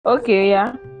Okay,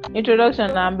 yeah.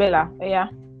 Introduction, I'm Bella. Yeah,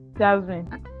 Jasmine.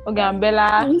 Okay, I'm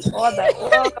Bella. What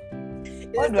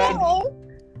do I do?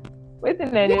 Wait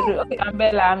till I do. Okay, I'm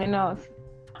Bella. I'm in house.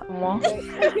 I've never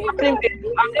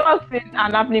seen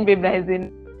an happening babe that is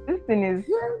in. This thing is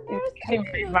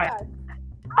killing my vibe.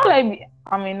 How will I be?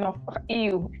 I'm enough.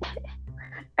 You.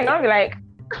 I can't be like.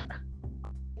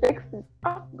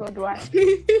 Oh God, why?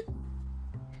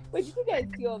 Wait, did you guys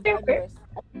see of that nurse?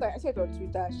 I said on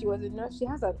Twitter, she was a nurse. She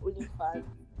has an OnlyFans.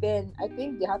 Then I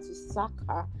think they had to sack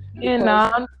her.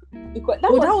 Because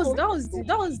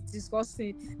that was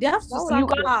disgusting. They have to sack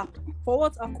her for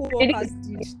what a co-workers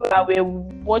did. That we're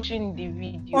watching the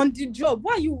video on the job.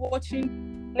 Why are you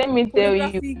watching? Let me tell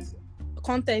you,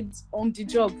 content on the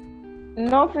job.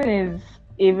 Nothing is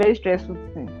a very stressful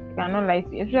thing. I cannot lie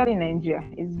to you, especially in Nigeria.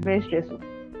 It's very stressful.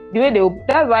 The way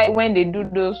that's why when they do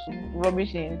those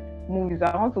rubbish in movies,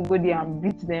 I want to go there and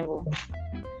beat them up.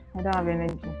 I don't have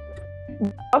energy.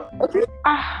 Okay.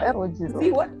 Oh Jesus.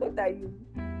 See, what are you?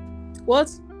 What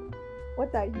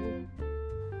are you?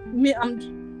 Me, I'm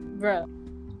bruh.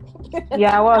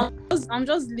 Yeah, what? I'm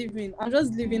just living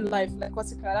life like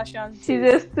what's it called? She's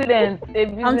a student.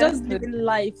 I'm just living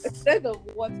life. Instead of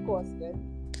what course then?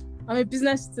 I'm a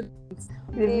business student.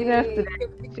 She wants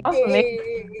to make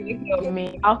of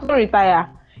me. I'll also retire.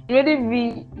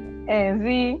 Maybe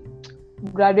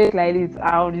graduate like this,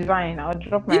 I'll resign. I'll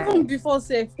drop my. Even before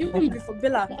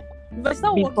Bella, if I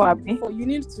start working before, you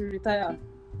need to retire.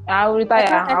 I'll retire.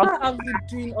 I can't have you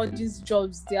doing all these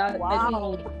jobs.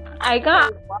 I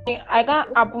can't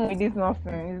happen with this nonsense.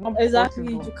 It's not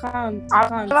exactly possible. You can't.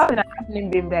 I've never seen a happening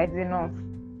babe that is enough.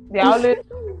 They always.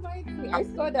 I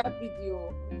saw that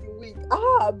video in the week.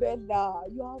 Bella,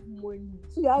 you have money.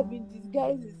 So you have been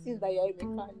disguising since that you're a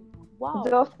mechanic. Wow.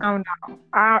 Just calm down.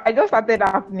 I just started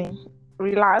happening.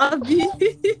 Relax. You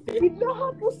don't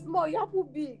happen small, you happen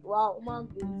big. Wow, man,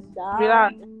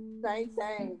 relax.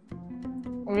 Time.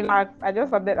 Relax. I just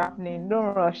started happening.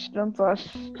 Don't rush. Don't rush.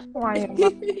 I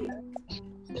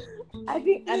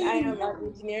think, and I am an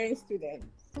engineering student.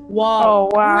 Wow. Oh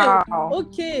wow. Wait,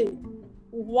 okay.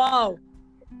 Wow.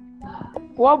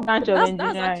 What branch of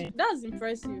engineering? That's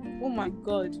impressive. Oh my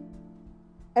God.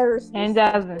 Aerospace. And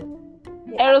Jasmine.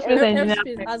 Aerospace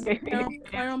engineering. As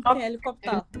aeroplane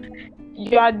helicopter.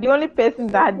 You are the only person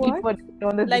that did what you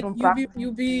wanted like to do.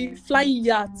 You be flying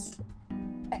yachts.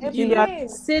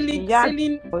 Sailing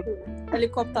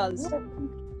helicopters.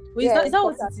 Wait, is that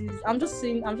what it is? I'm just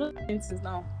saying this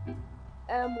now.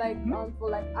 For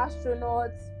like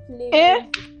astronauts,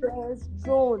 planes,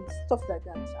 drones, stuff like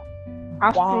that.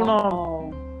 Astronaut.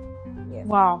 Wow. Yes.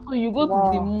 Wow. So you go to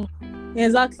the moon.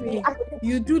 Exactly.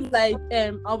 You do like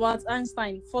Albert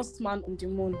Einstein, first man on the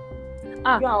moon.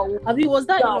 Abi, was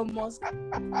that Elon Musk?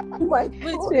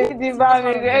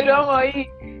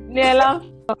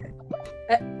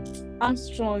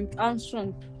 Armstrong.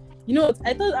 You know what?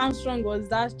 I thought Armstrong was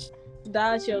that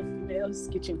chef in the Hell's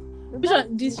Kitchen. Which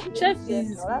one? This chef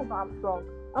is. No, that's Armstrong.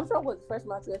 Armstrong was the first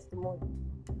man to test the moon.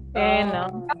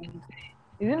 No.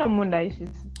 Is it not moon that is?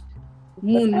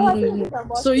 Moon.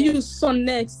 So you sun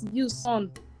next. You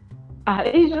sun.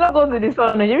 You should not go to the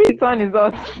sun. Maybe the sun is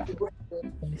hot.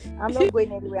 I'm not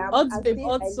going anywhere. Hot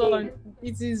sun.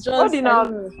 It is just. What do you know?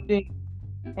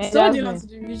 So what do you want to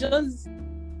do? You just.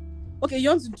 Okay, you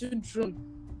want to do drone.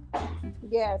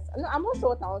 Yes. No, I'm not sure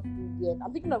what I want to do yet.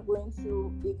 I'm thinking of going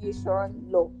to aviation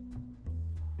law.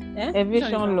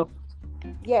 Aviation law.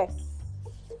 Yes.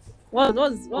 What's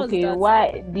okay, that?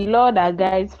 Why the law that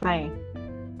guides flying?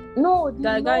 No,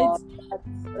 that guides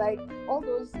like all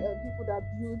those people that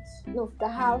build,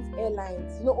 that have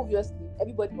airlines. Obviously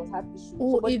everybody must have issues.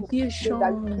 Oh, aviation.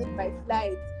 That make my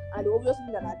flight, and they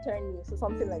obviously that are turning, so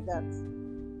something like that.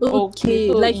 Okay,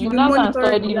 so like you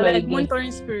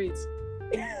monitoring spirit.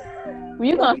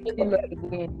 You can study law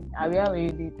again. Where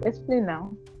you did? Explain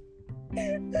now.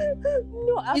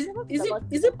 No,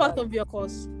 is it part of your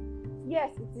course?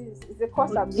 Yes, it is. It's a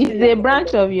course. It's a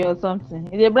branch of your something.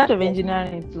 It's a branch of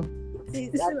engineering too.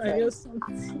 It is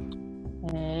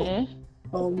something.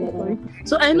 Oh my.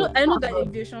 So I know that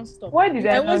aviation stuff. Why did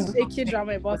I watched a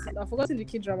K-drama about it. I've forgotten the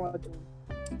K-drama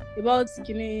about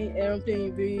skinny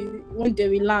aeroplane when they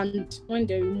will land, when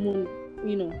they will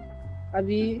moon.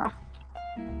 Abi.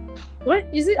 What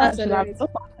is it? That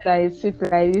is sweet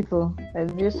like this. So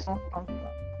aviation.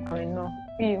 I know.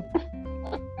 Feel.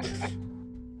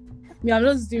 Me, I'm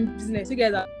just doing business. You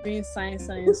guys are doing science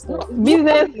stuff.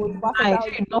 Business. I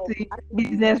should not say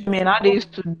businessmen. How they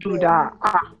used to do that.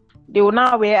 They will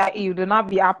not wear you. They will not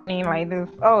be happening like this.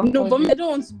 Oh No, but God. I don't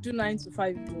want to do 9 to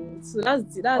 5 though. So that's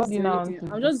What do the you now only want thing.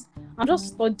 to I'm just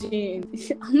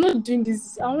studying. I'm not doing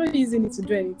this. I'm not using it to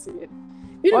do anything.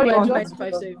 Even What if do you I do want 9 to to do?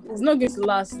 5 so it's not going to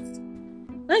last.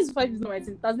 9 to 5 is not my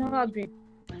thing. That's never been.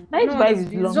 9 to 5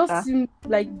 is It longer. just seems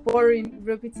like boring,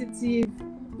 repetitive.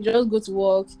 You just go to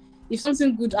work. If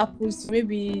something good happens,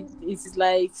 maybe it's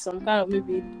like some kind of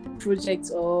maybe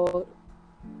project or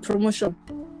promotion.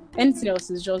 Anything else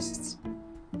is just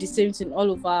the same thing all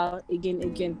over again.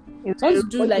 It's So I want to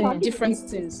do But you like can be different the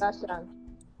next things. Kardashian.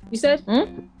 You said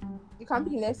You can be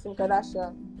the next Kim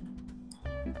Kardashian.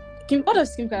 What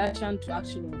does Kim Kardashian do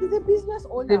actually? She's a business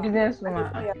owner. the business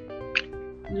woman.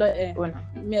 Lawyer. Owner.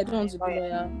 Me, I don't want to be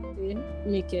lawyer.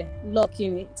 Make a lock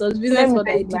in it. So it's Let business me what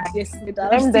I tell did you, yesterday.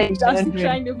 let me tell you I'm still my dream.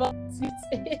 trying about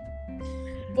it.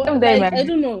 But Let me tell you like, my I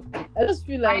don't know. I just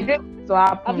feel My like dream to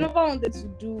happen. I've never wanted to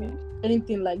do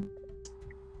anything like that.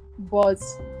 But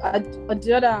on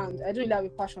the other hand, I don't really have a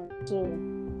passion.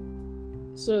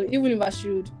 So even if I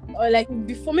should, or like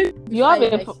before You have I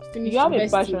a finish university,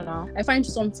 passion now. I find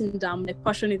something that I'm like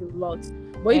passionate about.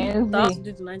 But if I have Z. to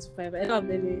do the 9 to 5, I don't have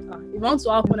any. If I want to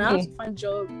happen, I have to find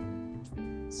job.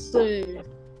 So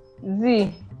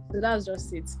Z. that's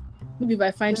just it. Maybe if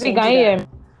I find Z, something can you hear that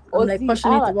me? I'm like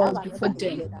passionate I about have before another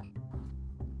then. idea.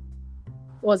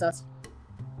 What's that? Z,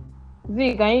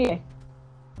 can you hear?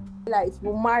 Like if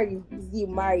you marry,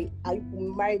 and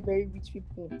you marry very rich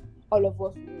people, all of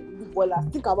us will be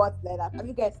ballers. Think about it like that. Have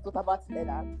you guys thought about it like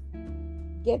that?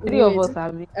 Get Three of Wait. us,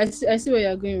 have we? I see where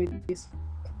you're going with this.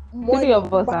 money. Three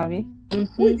of us, have we?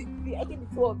 Who is it? I think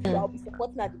the two of you. I'll be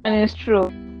supporting at the back. And it's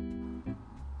true.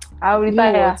 I'll You know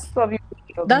retire. what? Two of you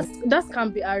will be That can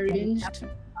be arranged.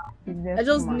 business I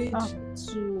just woman. need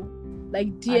to like I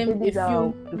DM think a these are few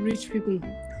all- rich people.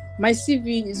 My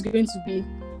CV is going to be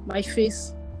my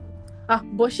face.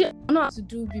 But shit, I know how to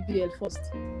do BBL first.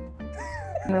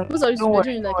 No, Most of you don't are worry,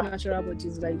 doing don't like worry. natural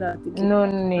bodies like that. Okay? No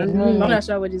And need. my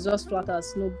natural body is just flat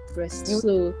as no breast.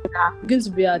 So it's going to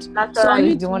be hard. So Natural I is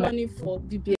need the one money for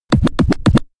BBL.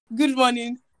 Good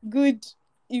morning, good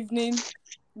evening,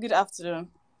 good afternoon.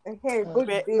 Hey, good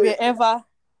day. Wherever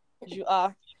you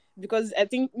are. Because I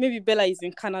think maybe Bella is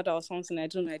in Canada or something. I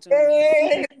don't know.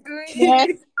 Hey, Yeah.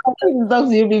 Talk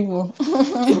to you people.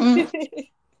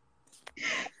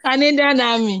 Canadian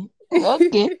Army.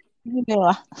 Okay.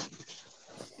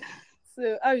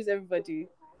 So how is everybody?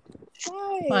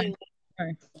 Fine.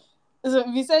 So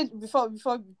we said before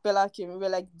Bella came, we were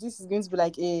like, this is going to be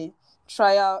like a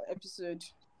trial episode.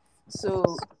 So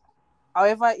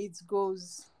however it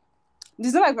goes,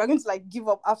 it's not like we're going to like give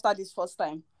up after this first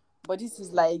time, but this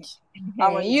is like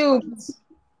our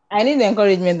I need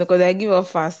encouragement because I give up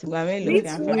fast. Me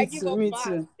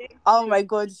too. Oh my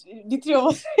God, the three of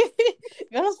us,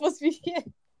 we're not supposed to be here.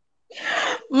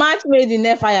 Match made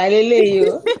in fire, lele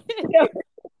you.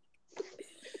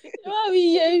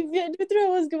 The three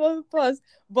of us give up fast.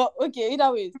 But okay,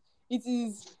 either way, it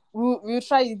is. We'll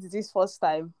try it this first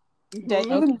time. Then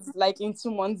even like in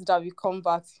 2 months that we come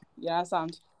back, you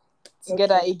understand,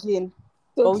 together again.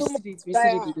 So But we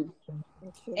still do.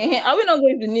 Are we not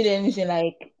going to need anything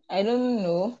like I don't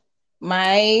know,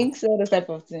 mics, all those type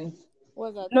of things?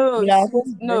 What's that? No,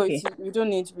 Okay. we don't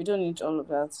need all of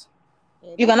that.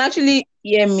 You can actually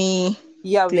hear me.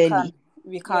 Yeah, clearly.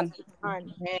 we can.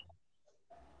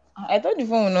 I thought the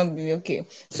phone would not be okay.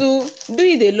 So do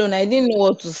it alone. I didn't know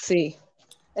what to say.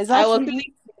 Exactly. I was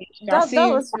really that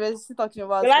was we were still talking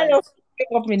about. Will I just wake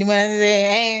up in the morning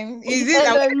and say, is this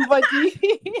Hello everybody?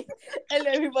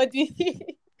 Hello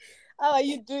everybody. How are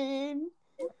you doing?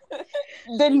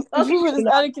 Then people will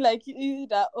start looking like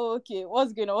that. Oh, okay,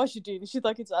 what's going on? What's she doing? Is she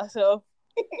talking to herself?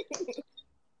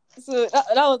 So that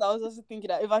was I was also thinking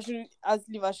that if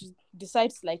I should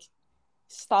decide to like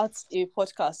start a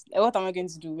podcast, like what am I going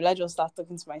to do? Will I just start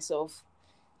talking to myself?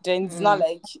 Then it's not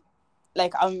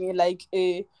like I'm in like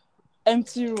a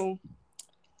empty room.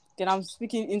 Then I'm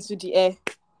speaking into the air.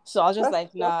 So I was just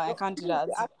like, nah, I can't do that.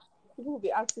 People will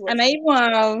be asking. And I even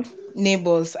have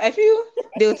neighbors. I feel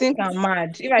they'll think I'm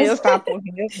mad if I just start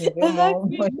talking.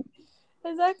 Exactly.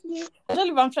 Especially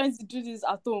if I'm trying to do this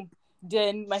at home,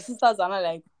 then my sisters are not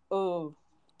like, oh,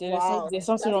 there's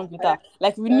something wrong with her.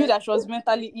 Like we knew that she was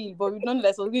mentally ill, but we don't know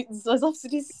that it was up to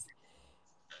this.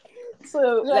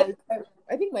 So like,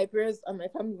 I think my parents and my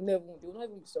family will not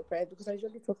even be surprised because I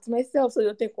usually talk to myself, so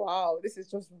they'll think, wow, this is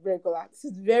just regular. This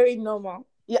is very normal.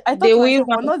 Yeah, I thought myself,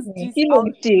 but not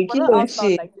this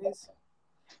out like this.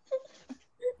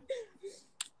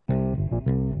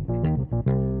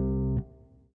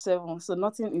 So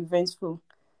nothing eventful.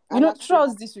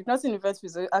 Throughout this week, nothing eventful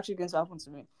is actually going to happen to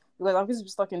me because I'm going to be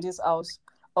stuck in this house.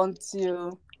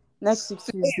 until next week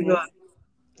Praise Tuesday. God.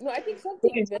 No, I think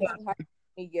something Praise God. eventful happened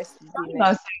to me yesterday I'm night.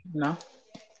 not saying now.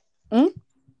 Hmm?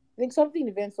 I think something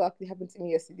eventful actually happened to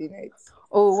me yesterday night.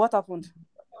 Oh, what happened?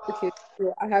 Okay,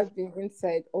 so I have been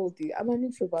inside all day. I'm an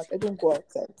introvert. I don't go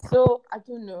outside. So I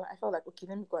don't know. I felt like, okay,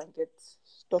 let me go and get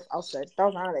stuff outside. That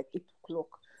was around like 8 o'clock.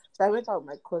 So I went out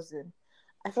with my cousin.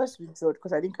 I first withdrew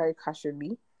because I didn't carry cash with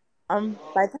me. By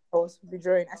the time I was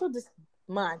withdrawing, I saw this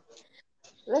man.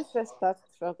 Let's first start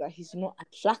with the fact that he's not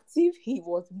attractive. He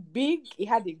was big. He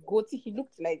had a goatee. He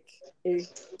looked like a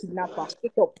kidnapper.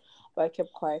 Straight up. But I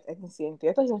kept quiet. I didn't say anything.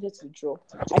 I thought he wanted to withdraw.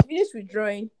 I finished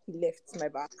withdrawing. He left my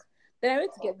back. Then I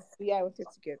went to get the food I wanted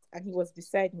to get, and he was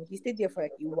beside me. He stayed there for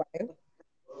like a while,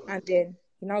 and then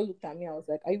he now looked at me. I was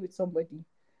like, "Are you with somebody?"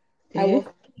 I Eh? was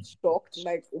shocked.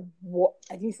 Like, what?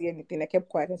 I didn't say anything. I kept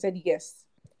quiet. I said yes.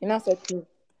 He now said, "Who?"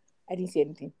 I didn't say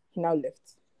anything. He now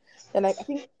left. Then, like, I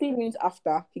think 3 minutes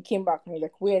after, he came back and he was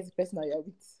like, "Where is the person that you're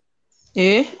with?"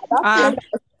 Eh? At that Ah. point,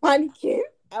 I was panicking.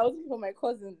 I was looking for my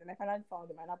cousin, and I finally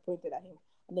found him, and I pointed at him.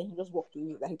 And then he just walked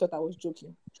away. Like, he thought I was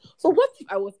joking. So, what if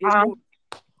I was Ah. alone?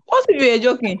 What if you were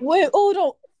joking? Wait, hold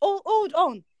on. Oh, hold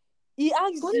on. He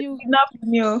asked What if you. you kidnapped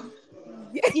me? Oh?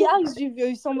 He asked you if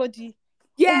you're somebody.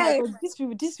 Oh my Yes! God, these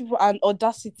people are an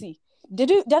audacity. They're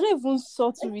not even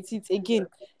subtle with it again.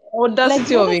 Like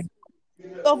Audacity you of wanted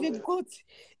it. of a goat.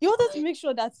 You wanted to make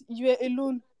sure that you were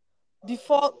alone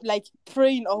before like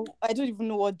praying, or I don't even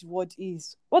know what the word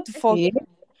is. What the fuck? Eh?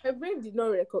 My brain did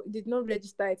not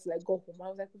register it till I got home. I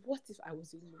was like, what if I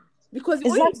was alone? Because the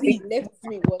only Exactly. thing left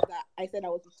me was that I said I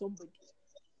was with somebody.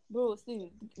 Bro,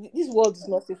 see, this world is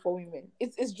not safe for women.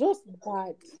 It's just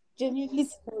bad. Genuinely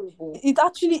It's terrible. it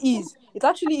actually is. It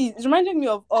actually is. It reminded me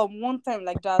of one time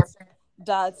like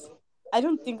that I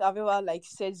don't think I've ever like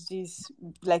said this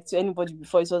like to anybody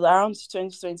before. It was around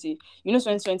 2020. You know,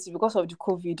 2020, because of the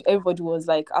COVID, everybody was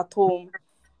like at home.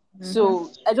 So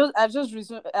I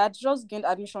just gained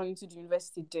admission into the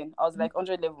university then. I was like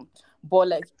 100 level. But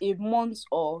like a month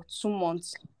or 2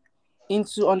 months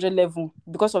into 100 level,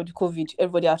 because of the COVID,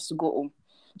 everybody has to go home.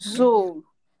 So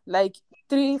like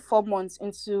 3-4 months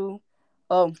into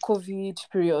COVID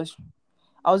period,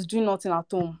 I was doing nothing at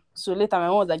home. So later my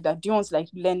mom was like, that do you want to like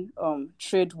learn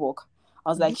trade work? I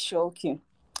was like, sure, okay.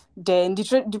 Then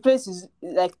the place is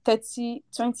like 30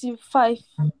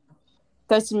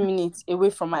 minutes away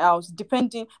from my house,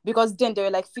 depending, because then they were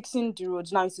like fixing the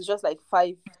road. Now it's just like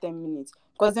 5-10 minutes,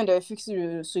 because then they were fixing the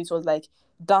road, so it was like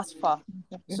that far.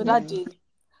 So that day,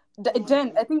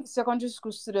 then I think secondary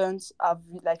school students have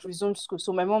like resumed school.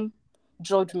 So my mom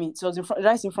drove me. It was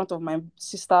right in front of my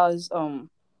sister's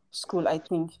school, I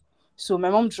think. So my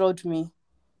mom drove me.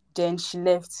 Then she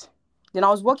left. Then I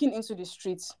was walking into the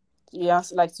street,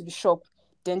 yes, like to the shop.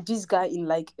 Then this guy in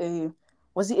like a,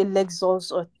 was it a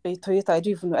Lexus or a Toyota? I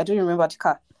don't even know. I don't remember the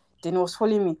car. Then he was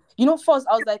following me. You know, first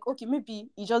I was like, okay, maybe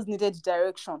he just needed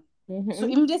direction. So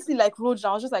immediately like road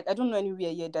down, I was just like, I don't know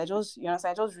anywhere yet. I just, you know,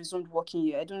 I just resumed walking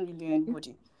here. I don't really know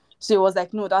anybody. So it was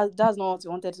like, no, that's not what he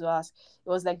wanted to ask. It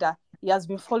was like that. He has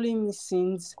been following me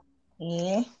since.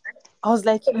 Eh? I was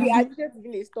like, He admitted to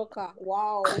being a stalker.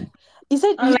 Wow. he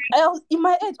said, I'm in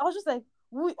my head, I was just like,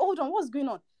 wait, hold on, what's going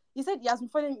on? He said he has been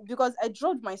following me because I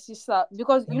drove my sister,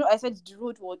 because, you know, I said the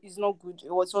road is not good.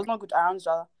 It was not good around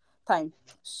that time.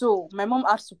 So my mom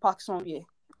had to park somewhere.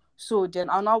 So then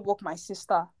I'll now walk my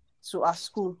sister to her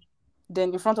school.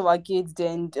 Then in front of our gate,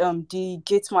 then the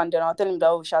gate man, then I'll tell him that,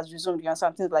 oh, she has resumed, and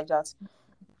something like that.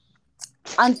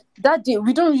 And that day,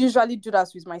 we don't usually do that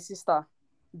with my sister,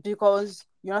 because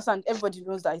you understand, everybody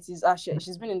knows that it is Asha.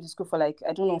 She's been in the school for like,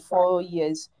 I don't know, 4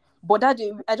 years. But that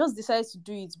day, I just decided to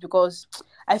do it because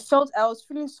I was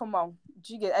feeling somehow.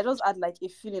 Do you get? I just had like a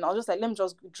feeling. I was just like, let me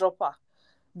just drop her,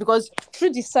 because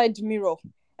through the side mirror,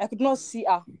 I could not see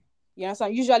her. You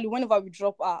understand? Usually, whenever we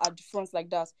drop her at the front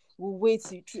like that, we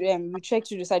check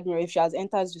through the side mirror if she has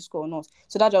entered the school or not.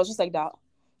 So that I was just like that.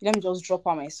 Let me just drop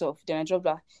her myself. Then I dropped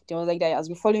her. Then I was like that. He has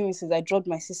been following me since I dropped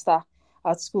my sister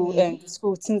at school and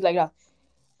school, things like that.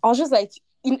 I was just like,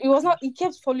 it was not. He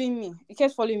kept following me.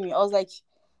 I was like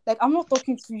I'm not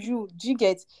talking to you. Do you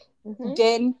get?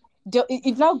 Then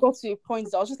it now got to a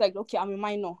point that I was just like, okay, I'm a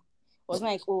minor. I was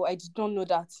like, oh, I did not know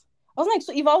that. I was like,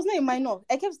 so if I was not a minor,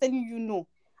 I kept telling you no,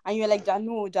 and you're like that,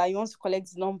 no, that you want to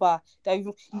collect the number, that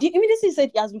you immediately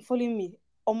said he has been following me.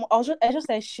 I just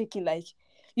started shaking, like,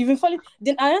 you've been following.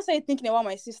 Then I just started thinking about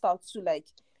my sister too, like,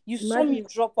 you saw me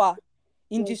drop her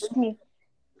in the school.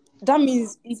 That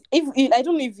means if I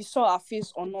don't know if you saw her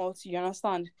face or not, you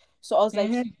understand? So I was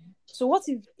like, so what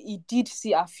if he did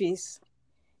see her face?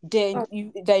 Then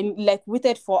you like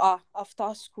waited for her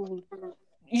after school,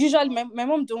 usually my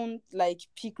mom don't like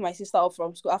pick my sister up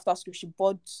from school after school. She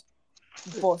bought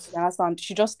bus, you understand?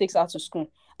 She just takes her to school.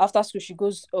 After school, she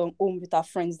goes home with her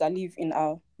friends that live in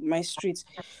my street.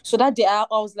 So that day, I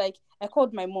was like, I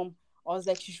called my mom. I was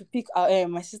like, she should pick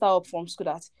my sister up from school.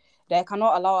 That I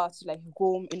cannot allow her to like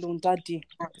go home alone that day,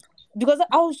 because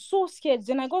I was so scared.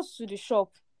 Then I got to the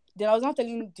shop. Then I was not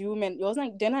telling the woman. It was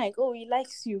like, then I like, oh, he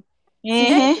likes you.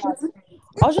 Things like that.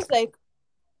 I was just like,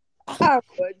 Ah,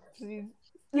 God, please.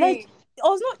 like I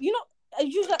was not,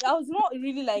 I was not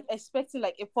really like expecting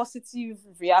like a positive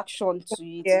reaction to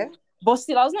it. Yeah. But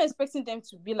still, I was not expecting them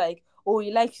to be like, oh,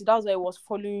 he likes you. That's why he was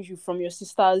following you from your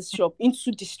sister's shop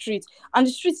into the street. And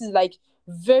the street is like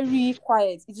very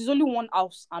quiet. It is only one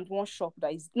house and one shop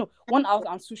that is, no, one house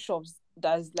and two shops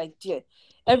that is like there.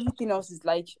 Everything else is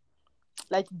like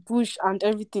bush and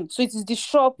everything. So it is the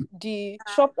shop that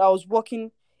I was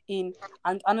working in,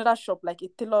 and another shop, like a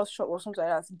tailor shop or something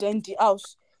like that. Then the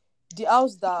house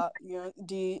that,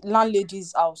 the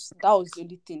landlady's house, that was the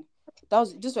only thing.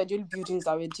 These were the only buildings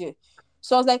that were there.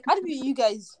 So I was like, how do you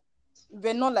guys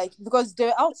were not like, because they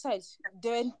were outside,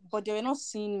 but they were not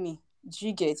seeing me. Do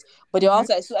you get? But they were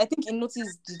outside. So I think he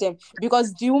noticed them,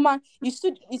 because the woman,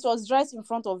 it was right in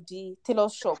front of the tailor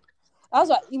shop. I was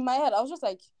like, in my head, I was just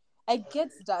like, I get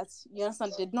that, you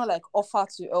understand, they did not like offer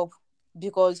to help,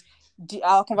 because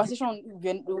our conversation,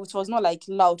 it was not like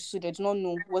loud, so they did not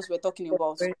know what we're talking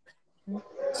about.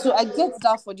 So I get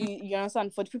that you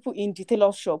understand, for the people in the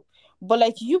tailor shop. But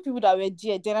like you people that were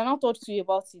there, then I not talk to you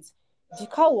about it. The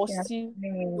car was still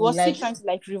trying to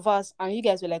like reverse, and you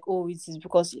guys were like, oh, it is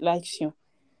because he likes you.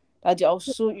 That day I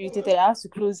was so irritated. I had to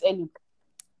close early.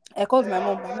 I called my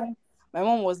mom. My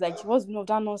mom was like, what's no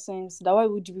that nonsense? That why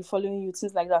would you be following you?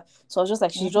 Things like that. So I was just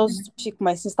like, she just picked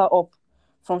my sister up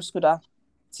from school. That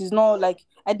it is not like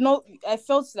I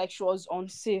felt like she was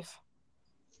unsafe.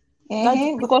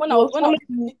 Because When it I was was when I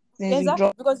following since you exactly,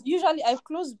 dropped. because usually I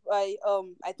close by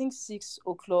I think 6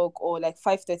 o'clock or like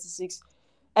 5:36.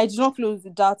 I did not close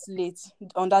that late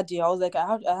on that day. I was like,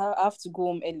 I have to go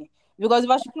home early, because if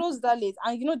I should close that late,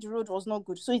 and the road was not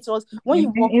good, so it was when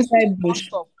you walk to the Inside bus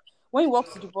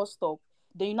bush. stop,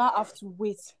 then you now have to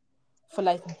wait for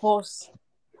like bus,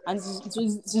 and it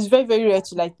is very very rare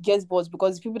to like get bus,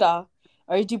 because people that are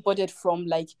already boarded from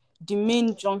like the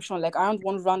main junction, like around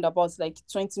one roundabout, like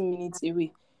 20 minutes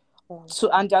away. So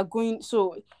and they're going,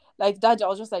 so like that day I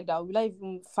was just like, that will I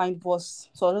even find bus?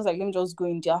 So I was just like, let me just go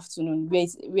in the afternoon where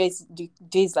the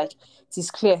days like it is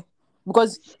clear.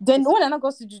 Because then when I now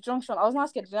got to the junction, I was not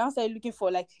scared. Then I started looking for,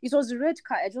 like, it was a red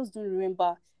car. I just don't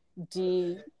remember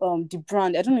the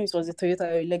brand. I don't know if it was a Toyota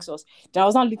or a Lexus. Then I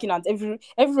was not looking at every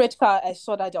red car I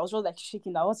saw that day. I was just like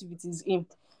shaking that, what if it is him?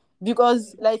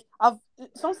 Because like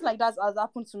something like that has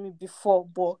happened to me before,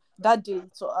 but that day,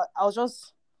 so I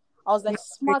was like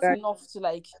smart enough to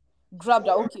like grab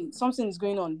that, okay, something is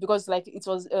going on, because like it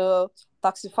was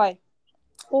Taxify.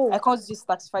 I called this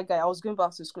Taxify guy. I was going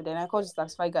back to school, then I called this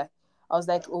Taxify guy. I was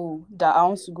like, oh, that I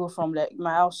want to go from like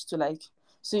my house to like,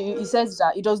 so he says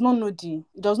that he does not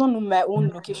know my own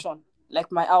location,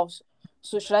 like my house.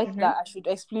 So I should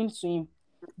explain to him.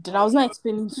 Then I was not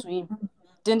explaining to him.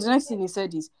 Then the next thing he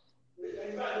said is,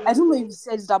 I don't know if he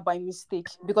said that by mistake,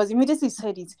 because immediately he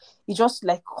said it, he just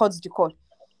like cut the call.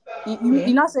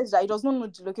 He now says that he does not know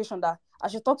the location, that I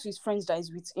should talk to his friends that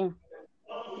is with him.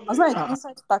 I was like,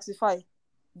 inside Taxify,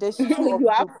 there's two of You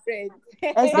have them. friends.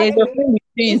 There's Exactly. a thing with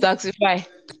you in Taxify.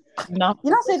 No. He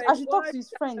now says Oh I my should talk God. to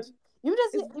his friend. It's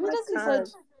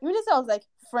Immediately I was like,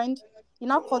 friend. He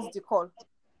now cuts the call.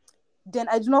 Then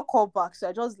I do not call back, so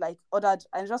I just like ordered.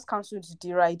 I just cancelled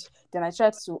the ride. Then I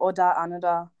tried to order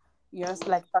another,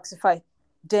 like Taxify.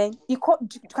 Then he called.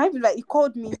 Can you be like, he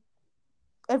called me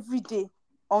every day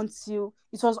until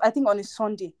it was, I think, on a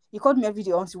Sunday. He called me every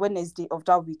day until Wednesday of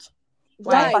that week.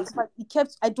 Why? He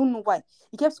kept, I don't know why.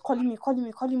 He kept calling me.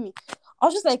 I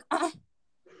was just like, I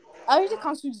already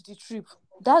cancelled the trip.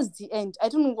 That's the end. I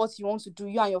don't know what you want to do,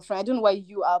 you and your friend. I don't know why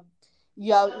you are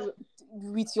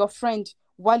with your friend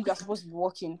while you are supposed to be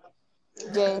working.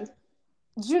 Then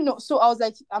so I was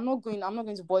like, I'm not going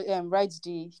to ride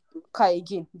the car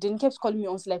again. Then he kept calling me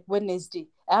on like Wednesday.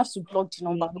 I have to block the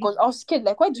number because I was scared.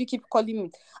 Like, why do you keep calling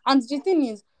me? And the thing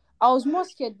is, I was more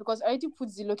scared because I already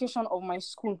put the location of my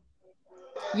school.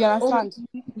 You understand?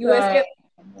 You were scared.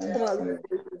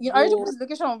 I already put the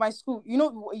location of my school.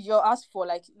 You're asked for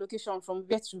like location from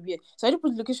where to where. So I already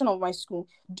put the location of my school.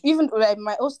 Even like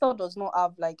my hostel does not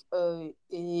have like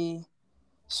a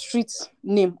street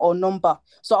name or number.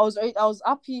 So I was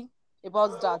happy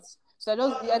about that. So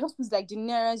I just put like the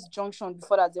nearest junction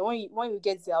before that. Then when you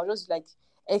get there, I'll just like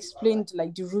explain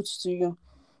like the routes to you.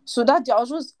 So that day I was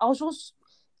just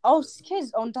I was scared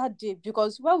on that day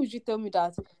because why would you tell me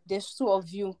that there's two of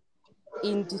you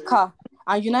in the car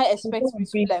and you not They expect don't me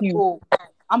to be beat like, you. oh,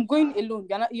 I'm going alone.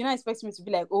 You're not expecting me to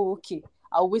be like, oh, okay,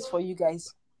 I'll wait for you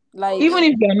guys. Like, Even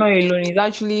if you're not alone, it's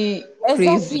actually crazy.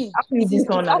 exactly. Actually, It being is. It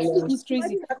someone actually alone. is crazy.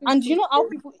 Imagine having And two friends.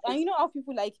 you know how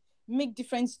people like make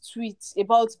different tweets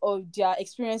about their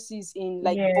experiences in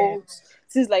like Yeah. boats,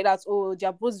 things like that. Or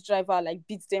their boat driver like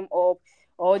beats them up,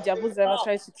 or their boat driver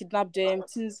tries to kidnap them.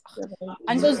 Things,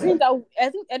 and it was doing that.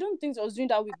 I don't think it was doing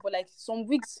that week, but like some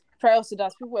weeks prior to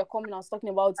that, people were coming and talking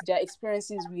about their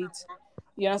experiences with,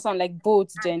 you understand, like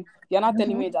boats. Then you're not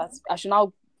telling me that I should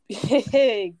now.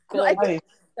 Hey No, I God. think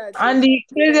that And the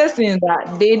craziest thing is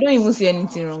that they don't even see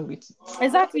anything wrong with it.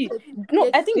 Exactly. No,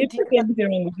 there's I They think don't see anything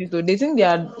wrong with it. So they think they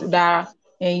are that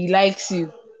and he likes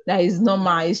you. That is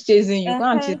normal. He's chasing you.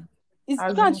 Can't chase. you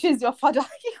As can't in, chase your father.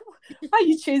 Why are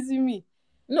you chasing me?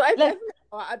 no, I Like feel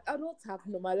like adults have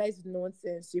normalized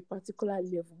nonsense to a particular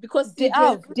level because they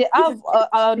see, there's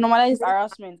have normalized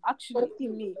harassment. Actually,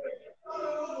 fucking me.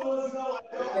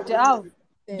 they have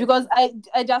Sense. because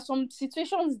there are some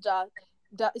situations that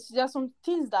there are some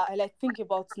things that I like think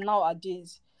about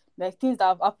nowadays, like things that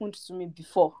have happened to me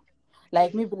before.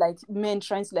 Like maybe like men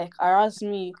trying to like harass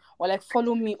me or like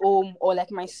follow me home or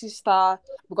like my sister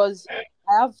because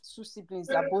I have two siblings.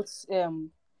 They're both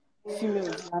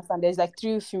females. You understand? There's like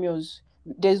three females.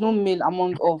 There's no male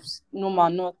among us. No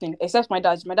man, nothing except my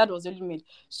dad. My dad was the only male.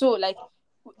 So like,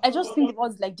 I just think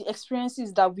about like the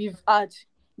experiences that we've had,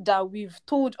 that we've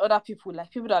told other people,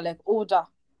 like people that are like older.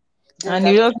 Then and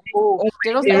they're you like, just oh, oh,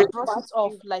 they just they like really brush it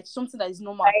off like something that is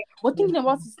normal. But like thinking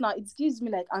about it now, it gives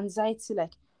me like anxiety.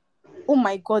 Like, oh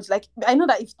my god, like I know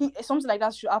that if something like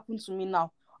that should happen to me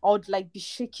now, I would like be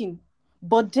shaking.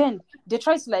 But then they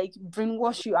try to like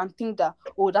brainwash you and think that,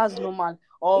 oh, that's normal,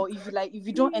 or if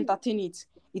you don't entertain it,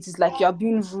 it is like you're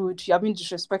being rude, you're being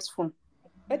disrespectful.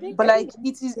 But I think like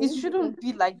it shouldn't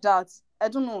be like that. I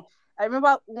don't know. I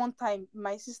remember one time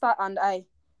my sister and I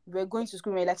were going to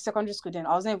school, we were like secondary school then.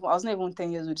 I was not even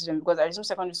 10 years old then because I resumed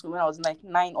secondary school when I was like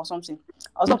 9 or something.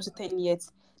 I was up to 10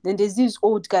 years. Then there's this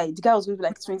old guy. The guy was going to be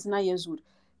like 29 years old.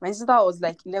 My sister was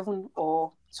like 11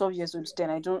 or 12 years old then.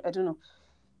 I don't know.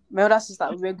 My other sister,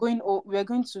 we were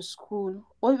going to school.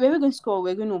 Or were we going to school or we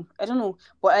were going home? I don't know.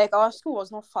 But like our school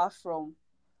was not far from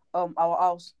our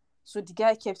house. So the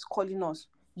guy kept calling us.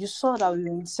 You saw that we were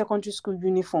in secondary school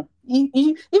uniform. Even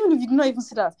if you did not even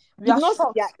see that, we you are did not see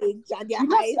shocked. their age and their You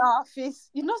not height. see our face.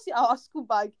 You not see our school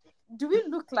bag. Do we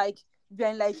look like we're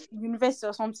in like university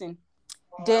or something?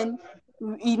 Then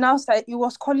he now started. He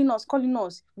was calling us.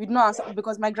 We did not answer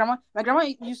because my grandma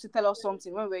used to tell us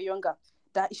something when we were younger.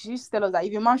 That she used to tell us that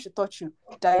if a man should touch you,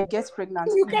 that you get pregnant,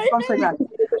 You you carry become pregnant.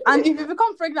 And if you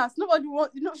become pregnant, nobody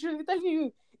want. You know, she'll be telling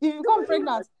you if you become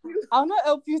pregnant, I'll not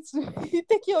help you to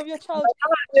take care of your child.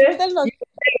 She'll be telling us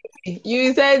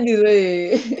you said this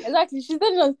way. exactly. She's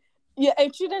telling us, yeah,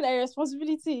 children are a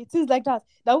responsibility, things like that.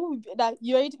 That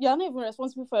you're not even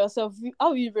responsible for yourself.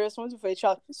 How will you be responsible for a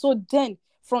child? So then,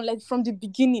 from the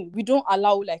beginning, we don't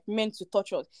allow like men to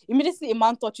touch us. Immediately, a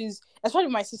man touches, especially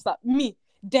my sister, me.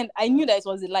 Then I knew that it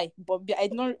was a lie, but I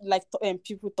don't like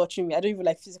people touching me. I don't even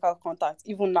like physical contact,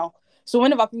 even now. So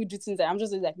whenever people do things, I'm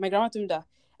just like my grandma told me that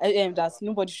that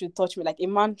nobody should touch me. Like a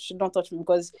man should not touch me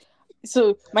because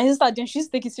so my sister then she's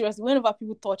taking it seriously whenever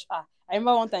people touch her. I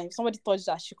remember one time somebody touched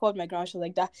her. She called my grandma. She was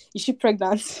like, "That is she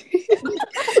pregnant?" She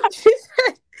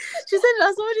said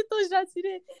that somebody touched her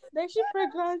today. That is she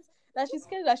pregnant? That she's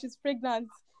scared that she's pregnant.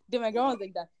 Then my grandma was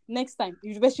like that. Next time,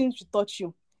 if the person should touch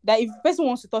you, that if the person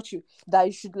wants to touch you, that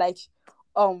you should like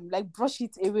brush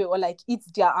it away or like eat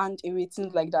their hand away,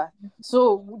 things like that.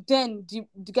 So then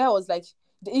the guy was like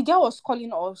the guy was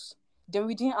calling us. Then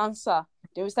we didn't answer.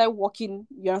 Then we started walking,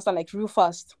 you understand, like real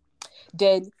fast.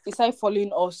 Then they started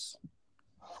following us.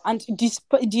 And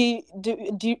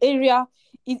the area,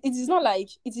 it is not like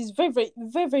it is very, very,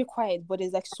 very, very quiet, but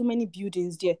there's like so many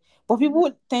buildings there. But people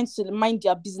tend to mind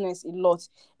their business a lot.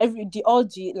 All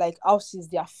the like houses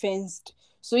they are fenced.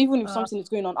 So even if something is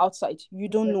going on outside, you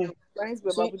don't know. Reminds me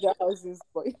of So Abuja houses,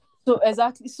 boy. so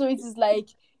exactly. So it is like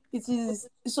it is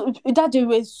so that day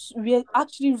we're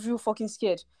actually real fucking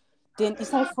scared. Then he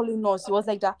started following us. He was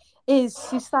like that. Hey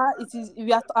sister, it is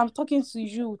I'm talking to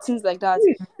you, things like that.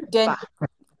 Then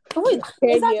wait, 10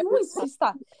 exactly years. who is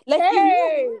sister? Like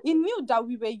Hey! he knew that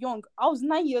we were young. I was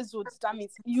 9 years old, damn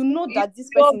it. You know You that this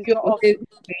know person is your not up face,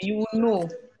 to you will know.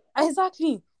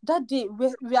 exactly that day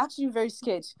we're actually very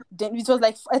scared. Then it was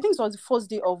like I think it was the first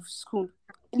day of school.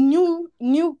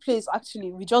 New place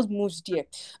actually. We just moved there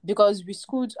because we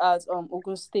schooled at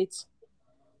Ogun State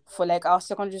for like our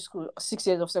secondary school, 6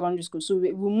 years of secondary school. So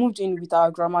we moved in with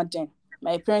our grandma then.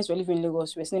 My parents were living in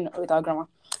Lagos. We were staying with our grandma.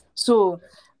 So,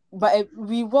 but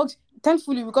we walked.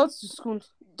 Thankfully, we got to school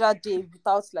that day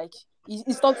without like he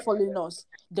stopped following us.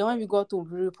 Then when we got home,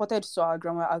 we reported to our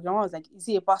grandma. Our grandma was like, "Is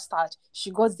he a bastard?"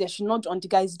 She got there. She knocked on the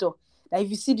guy's door. Like,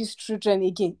 if you see these children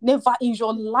again, never in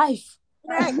your life.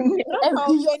 Like, not Ever, how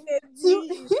till,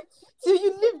 energy. till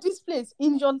you leave this place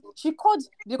in your she called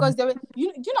because they were do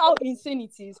you know how insane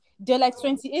it is? They're like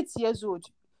 28 years old.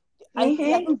 I think the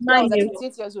guy was Mind like you.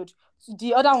 28 years old.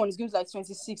 The other one is going to like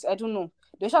 26. I don't know.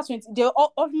 They're just 20. They're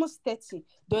almost 30.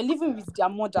 They're living with their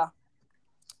mother.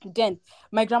 Then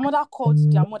my grandmother called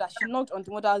their mother. She knocked on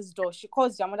the mother's door. She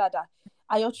calls their mother that,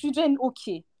 "Are your children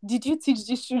okay? Did you teach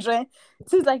these children?"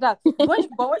 Things like that. When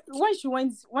she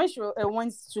went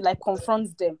to like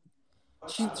confront them,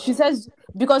 she says,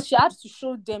 because she had to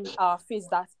show them our face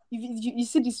that if you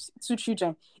see these two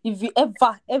children, if you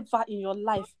ever in your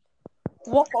life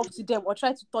walk up to them or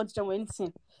try to touch them or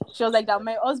anything, she was like that.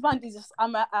 My husband is just,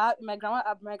 my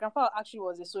grandpa actually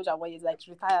was a soldier, but he's like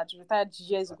retired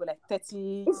years ago, like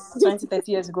 30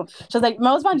 years ago. She was like,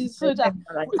 my husband is a soldier.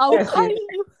 I will carry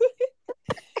you.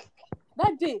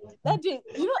 that day,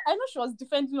 I know she was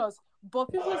defending us,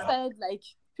 but people started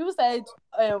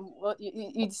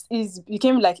it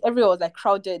became like everyone was like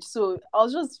crowded. So I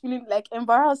was just feeling like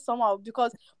embarrassed somehow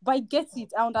because, but I get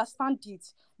it, I understand it,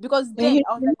 because then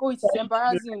I was like, oh, it is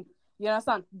embarrassing, you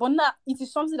understand? But now it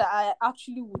is something that I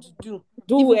actually would do,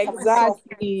 Do even for myself,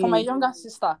 for my exactly. younger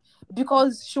sister,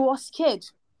 because she was scared.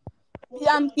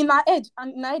 And in her head,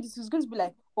 it was going to be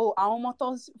like, oh, our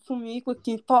motors for me, do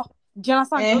you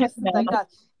understand? All those things like that.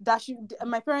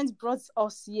 My parents brought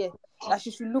us here, that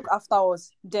she should look after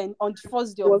us. Then on the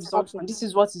first day of What's resumption, happening? this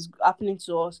is what is happening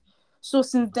to us. So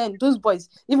since then, those boys,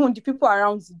 even the people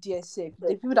around the DSF, the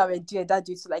people that were there that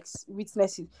day to like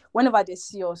witness it, whenever they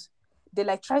see us, they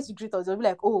like try to greet us. They'll be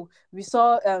like, "Oh, we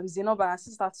saw Zainab and her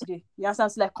sister today." You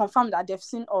understand? To like confirm that they've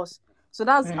seen us. So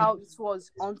that's how it was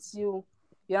until,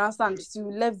 you understand, till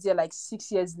we left there like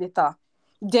 6 years later.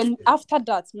 Then after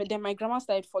that, then my grandma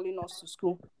started following us to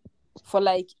school for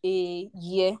like a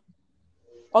year,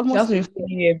 She has almost to a be year.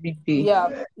 following you every day. Yeah.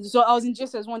 So I was in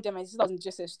JSS 1, then my sister was in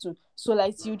JSS 2. So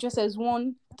like till JSS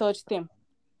 1 third term,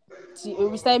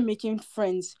 we started making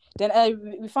friends. Then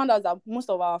we found out that most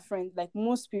of our friends, like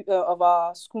most people of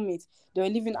our schoolmates, they were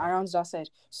living around that side.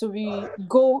 So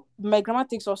my grandma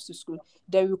takes us to school,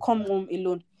 then we come home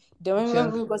alone. Then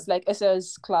when we got to like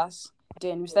SS class,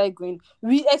 then we started going.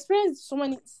 We experienced so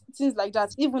many things like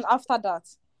that, even after that,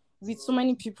 with so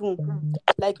many people,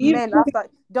 like If, men. After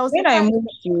there was a when I time. moved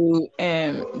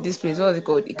to this place, what was it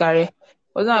called? Ikare.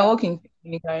 Was when I Yeah. work in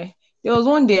Ikare. There was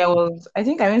one day I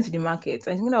think I went to the market.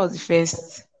 I think that was the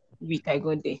first week I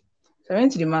got there. So I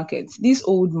went to the market. This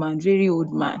old man, very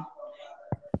old man.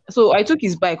 So I took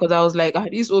his bike because I was like,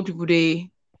 these old people, they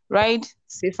ride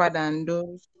safer than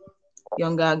those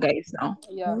younger guys now.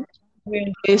 Yeah. We were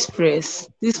in the express.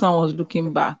 This man was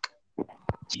looking back.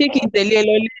 Shaking the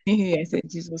lele. I said,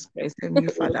 Jesus Christ, Heavenly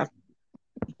Father.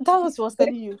 That's what he was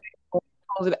telling you. I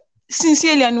was like,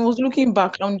 sincerely, and he was looking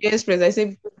back on the express. I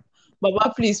said,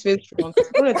 Baba, please face front.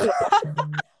 Don't let us.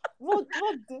 What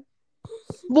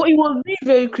But it was very,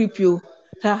 very creepy. Oh.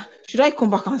 Should I come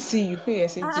back and see you? Hey, I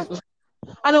said, uh, Jesus.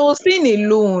 And I was staying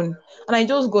alone. And I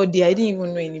just got there. I didn't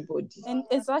even know anybody. and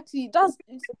exactly, that's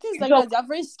things like So that. They are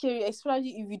very scary, especially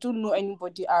if you don't know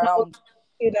anybody I was around.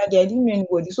 that day, I didn't know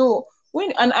anybody. So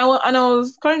I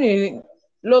was carrying a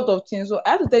lot of things. So I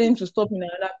had to tell him to stop in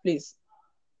another place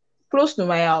close to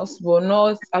my house, but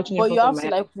not actually in But you front of have my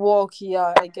to house. like walk.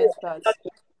 Yeah, I get that.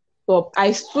 Stop.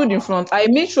 I stood in front. I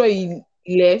made sure he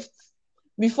left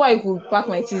before I could pack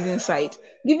my things inside,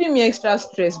 giving me extra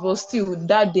stress. But still,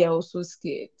 that day I was so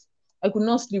scared. I could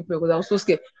not sleep well because I was so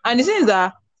scared. And the thing is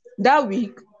that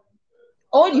week,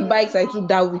 all the bikes I took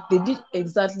that week, they did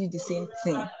exactly the same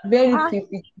thing. Very Ah,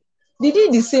 creepy. They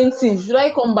did the same thing. Should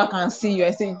I come back and see you?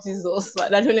 I said, Jesus,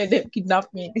 that don't let them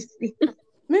kidnap me this way.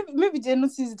 maybe they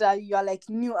notice that you are like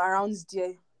new around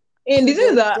there, And so the thing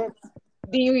is they that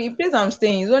the place I'm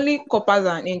staying is only coppers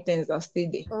and interns that stay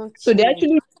there. So they okay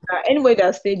actually, anybody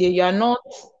that stay there, you are not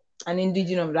an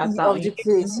indigenous of that town. of the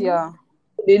place. Yeah.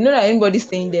 They know that anybody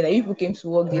staying there, that people came to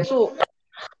work there. So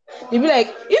they'll be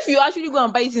like, if you actually go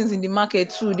and buy things in the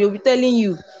market too, they'll be telling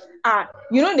you,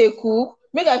 they cook.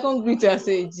 Make I come greet you and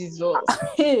say, Jesus.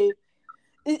 Hey,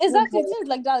 Oh, exactly, boy. things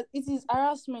like that. It is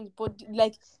harassment, but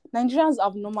like Nigerians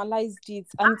have normalized it,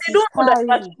 and it They is don't know that it's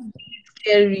tiring. actually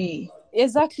scary.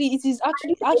 Exactly, it is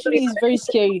actually They is very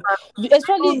scary,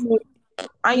 especially don't know.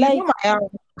 And you know like my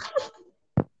house.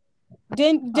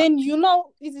 then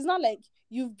it is not like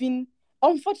you've been,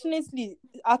 unfortunately,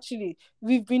 actually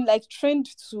we've been like trained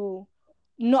to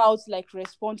know how to like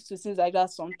respond to things like that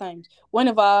sometimes.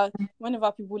 Whenever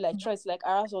people like try to like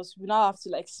harass us, we now have to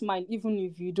like smile, even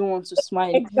if you don't want to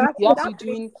smile. You Exactly. have to be That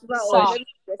doing smile or sir, let me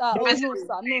oh respond. no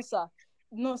sir, no sir,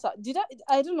 no sir. Did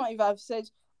I don't know if I've said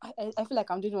I feel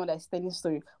like I'm doing one that's telling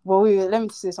story. But wait, let me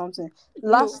say something. No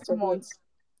Last problem. month,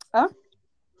 huh?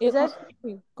 Yeah, You said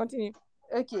continue.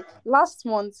 okay. Last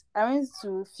month I went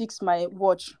to fix my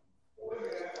watch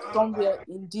somewhere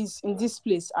in this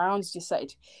place around this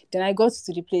side. Then I got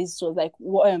to the place. It was like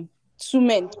two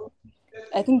men.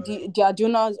 I think they are the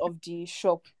owners of the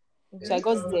shop. So I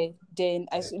got there. Then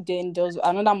there was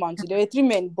another man. So there were three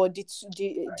men, but the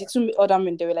two other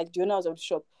men, they were like the owners of the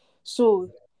shop. So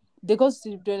they're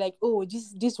like, oh,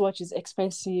 this watch is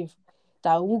expensive.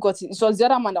 That who got it? So it was the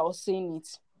other man that was saying it.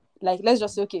 Like, let's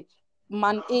just say, okay,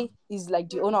 man A is like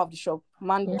the owner of the shop.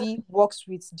 Man B works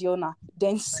with the owner.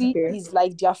 Then C Okay. is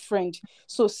like their friend.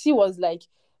 So C was like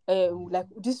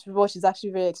this watch is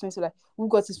actually very expensive. Like, who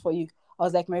got this for you? I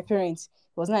was like, my parents.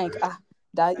 It was not like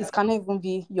that it cannot even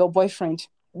be your boyfriend.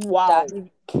 That Wow.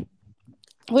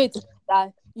 wait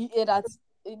that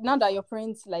now that your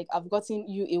parents like have gotten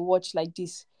you a watch like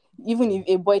this, even if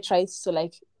a boy tries to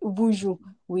like woo you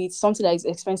with something that is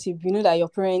expensive, you know that your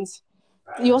parents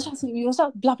you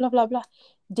also blah blah blah blah.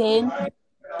 Then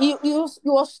he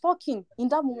was talking in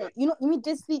that moment. You know,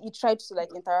 immediately he tried to like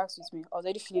interact with me. I was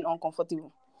already feeling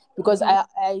uncomfortable because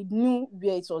I knew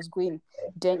where it was going.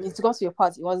 Then it got to a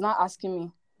part. He was not asking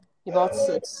me about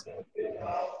sex.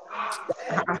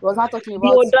 He was not talking The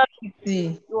about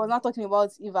audacity. he was not talking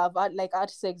about if I've had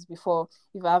sex before,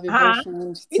 if I have a Ah,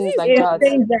 boyfriend, Is things this like a that.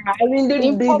 stranger. I mean,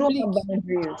 In they don't public, have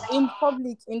boundaries.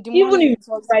 in the Even morning, if it it's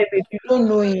was private, you don't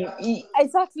know him.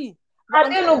 exactly. But Are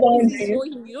I'm there telling no you, if you boundaries? know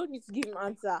him, you don't need to give him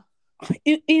answer.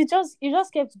 it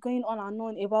just kept going on and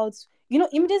on about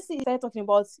immediately he started talking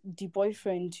about the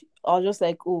boyfriend. I was just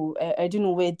like, oh, I don't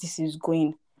know where this is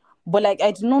going, but like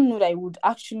I did not know that I would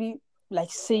actually like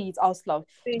say it out loud.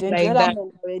 Things Then the like other that.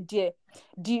 men were there.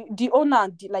 The owner,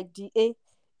 the A,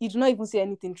 he did not even say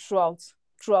anything throughout.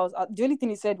 The only thing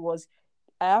he said was,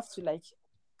 I have to like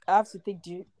I have to take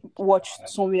the watch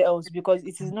somewhere else because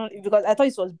it is not because I thought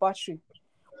it was battery,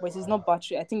 but it is not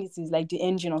battery. I think it is like the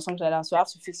engine or something like that. So I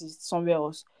have to fix it somewhere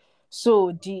else.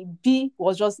 So the B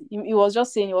was just he was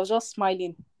just saying he was just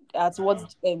smiling at what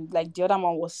like the other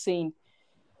man was saying.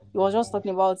 He was just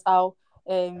talking about how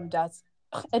that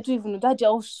I don't even know that day I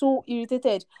was so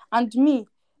irritated. And me,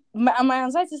 my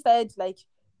anxiety started like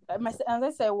my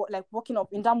anxiety started like walking up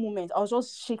in that moment. I was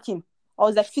just shaking. I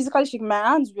was like physically shaking. My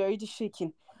hands were already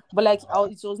shaking. But like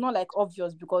it was not like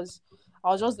obvious because I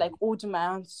was just like holding my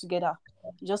hands together.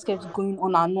 It just kept going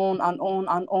on and on and on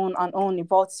and on and on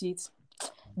about it.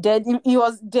 Then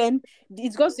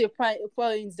it got to a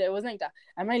point there. It was like that.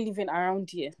 Am I living around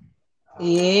here?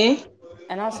 Yeah.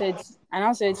 And I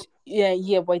said,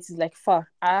 yeah, but it is like far.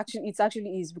 It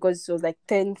actually is because it was like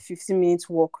 10-15 minutes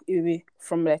walk away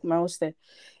from like my hostel.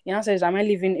 And I said, am I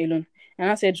living alone?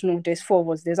 And I said, no, there's four of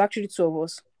us. There's actually two of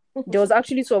us. There was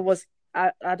actually two of us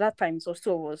at that time. It was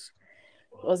two of us.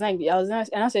 It was like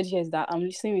and I said, yes, that I'm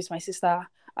listening with my sister,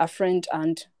 a friend,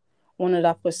 and one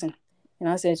other person. And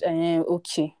I said,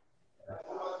 okay.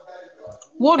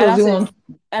 What And does I he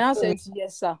said, want?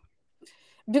 yes, sir.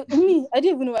 Me, I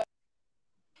didn't even know,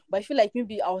 but I feel like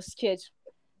maybe I was scared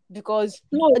because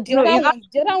No, the no, other you have ones,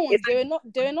 the other ones,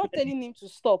 they were not telling him to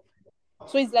stop.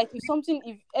 So it's like if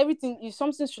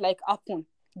something should like happen,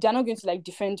 they're not going to like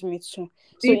defend me too.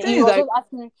 So the thing is that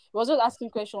he was just asking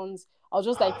questions. I was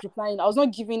just like replying. I was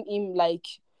not giving him like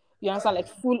you understand like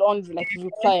full on like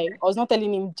reply. I was not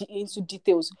telling him into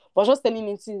details, but I was just telling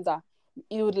him things that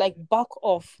he would like back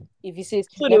off if he says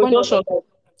so they like will when he was just like shut up.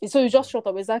 so he just shut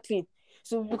up exactly.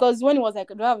 So because when he was like,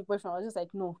 do I have a boyfriend? I was just like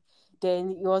no. Then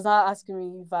he was not asking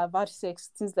me if I've had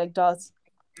sex, things like that.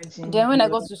 Then when I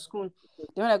got to school,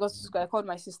 I called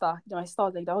my sister. Then my sister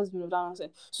was like, that was me that answer.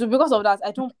 So because of that,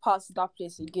 I don't pass that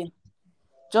place again.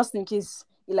 Just in case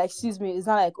he like sees me. It's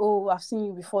not like, oh, I've seen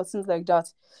you before, things like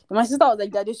that. Then my sister was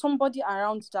like, there's somebody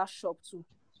around that shop too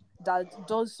that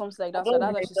does something like I that. So don't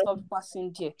that's why really she know. stopped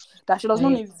passing there. That she does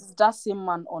not know if it's that same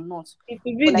man or not. It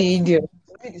will be But like the idiot.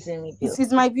 It will be the same idiot.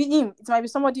 it might be him. It might be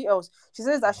somebody else. She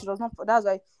says that she does not. That's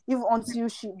why even until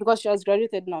she because she has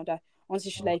graduated now that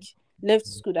until she like left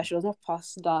school that she does not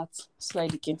pass that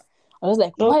slide again. I was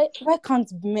like, So why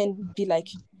can't men be like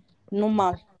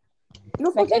normal?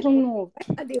 No, Like I forget don't know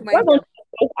I didn't why mind don't them.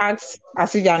 you just act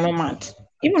as if you are not mad?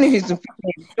 Even if it's to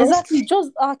pretend, exactly. just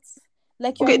Just act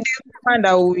like you're okay. in. There's a man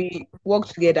that we work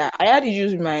together. I had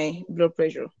issues with my blood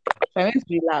pressure, so I went to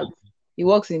the lab. He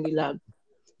works in the lab.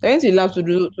 So I went to the lab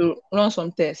to run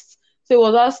some tests. So he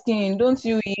was asking, don't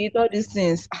you eat all these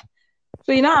things?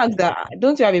 So he now asked that,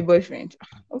 don't you have a boyfriend?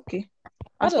 Okay.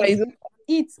 What As far does as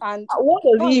eat and what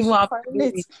does he oh, even have to do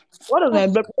violate? with what does Oh, my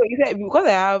blood pressure? He said because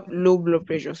I have low blood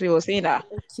pressure. So he was saying that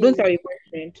don't okay. you have a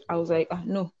boyfriend? I was like,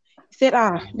 no. He said,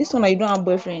 this one I don't have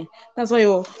boyfriend. That's why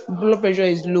your blood pressure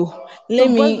is low. So Let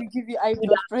boy me will give you high do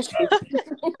blood pressure.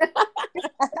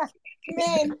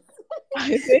 Man,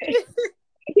 I said,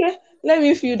 okay, let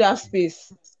me feel that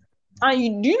space.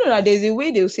 And do you know that there's a way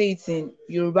they'll say it in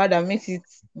Yoruba that makes it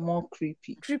more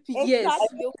creepy? Creepy, yes.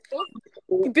 exactly.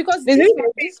 Okay. Because There's a way this man,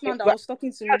 they'll say it this in man that Yoruba. was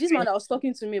talking to me, That's this man me. that was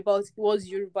talking to me about was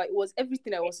Yoruba. It was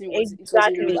everything I was saying was it was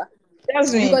in Exactly. Yoruba.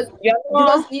 That's me. Because You're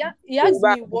because not he asked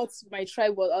Yoruba. me what my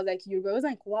tribe was. I was like Yoruba. I was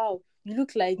like, wow, you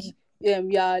look like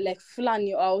you are like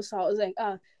Fulani or Hausa. I was like,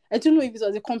 I don't know if it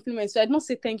was a compliment. So I did not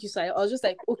say thank you. So I was just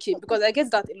like, okay, because I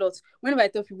get that a lot. Whenever I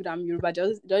tell people that I'm Yoruba, they're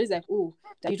always like, oh,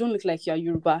 that you don't look like you're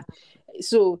Yoruba.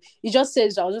 So he just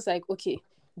said that. I was just like, okay.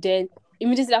 Then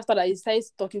immediately after that, he started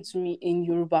talking to me in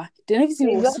Yoruba. Then everything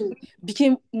he was saying Exactly.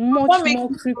 became What much makes more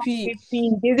it so creepy.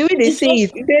 creepy? There's the way they It's say just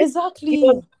it. He was exactly.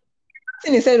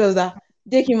 thing he said was that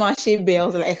take him and shave bear. I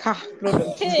was like, Lord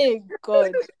of Jesus. Hey God.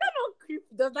 Is that not creepy?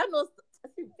 Does that not?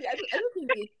 I don't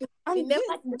think they And never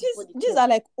think before they these talk. are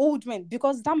like old men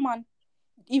because that man,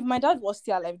 if my dad was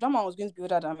still alive, that man was going to be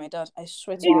older than my dad. I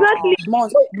swear to God. Exactly. Wow. The man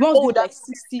was Oh, going to be that's like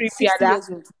 60, creepy. 60 That years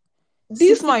old. this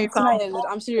 60, man you can 59 years old.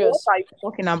 talk. I'm What serious. are you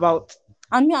talking about?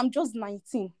 And me, I'm just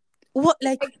 19. What,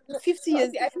 like Like, 50 years?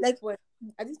 okay, at this point,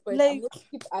 I'm Like, going to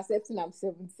keep accepting I'm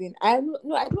 17.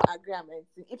 No, I don't agree I'm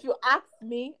 19. If you ask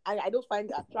me and I don't find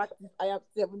it attractive, I am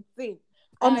 17.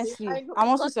 honestly, I know I'm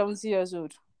also 70 years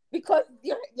old. because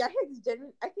your head is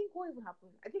genuine. I think what even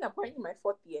happened? I think I'm currently in my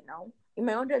fourth year now. In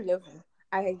my 100 level,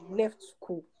 I left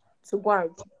school to go and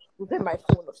repair my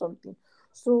phone or something.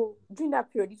 So during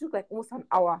that period, it took like almost an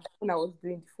hour when I was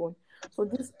doing the phone. So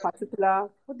this particular,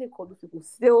 what they call those people,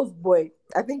 sales boy,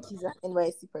 I think he's an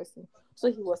NYC person. So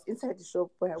he was inside the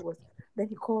shop where I was. Then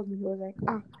he called me. He was like,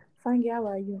 fine, how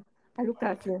are you? I looked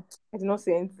at him. I did not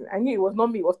say anything. I knew it was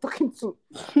not me he was talking to.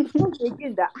 He told me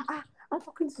again that, I'm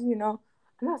talking to you now.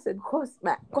 And I said, because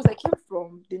I came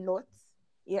from the north.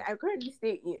 Yeah, I currently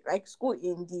stay in like school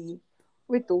in the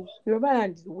wait oh, Yoruba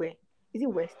land is where? Is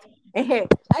it west?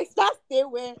 I start stay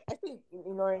where I stay in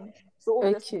Orange. So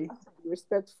obviously Okay. I have to be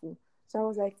respectful. So I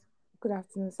was like, good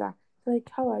afternoon, sir. So like,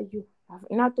 how are you?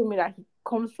 And now told me that he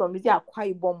comes from is it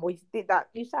Akwa Ibom or he stayed that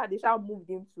they shall moved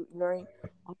him to Ilorin.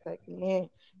 I was like, yeah.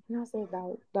 And I said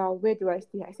that where do I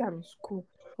stay? I said I'm in school.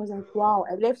 I was like, wow,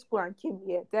 I left school and came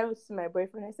here. Then I see my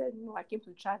boyfriend. I said, no, I came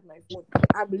to charge my phone.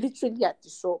 I'm literally at the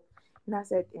shop. And I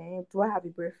said, do I have a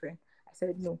boyfriend? I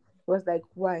said, no. He was like,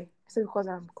 why? I said, because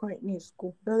I'm currently in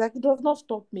school. They was like, it does not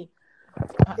stop me.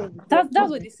 Then he left.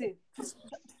 That's what they say.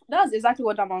 That's exactly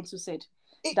what that man too said.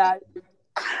 And That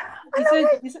I'm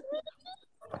like,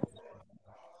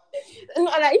 and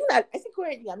I think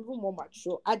currently I'm even more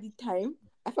mature. At the time,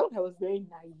 I felt I was very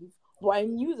naive. But I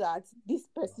knew that this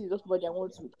person is just somebody I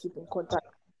want to keep in contact.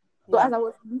 So yeah. as I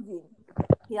was leaving,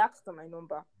 he asked for my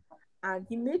number. And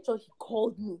he made sure he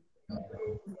called me.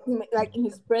 Like in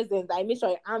his presence, I made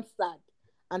sure I answered.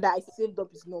 And that I saved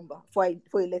up his number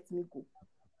before he let me go.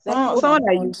 Like he was Oh Someone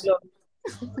that God. you love.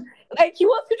 like he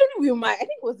was usually with my I think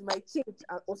it was my change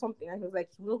or something. And he was like,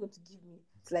 he was not going to give me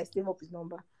till I save up his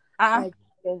number. Ah. I didn't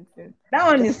do anything. That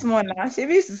one is small now. She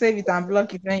used to save it and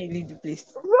block it when you leave the place.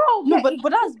 Bro, No, but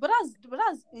but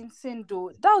that's insane though.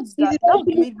 It's That very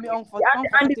made me and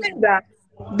the thing uncomfortable. that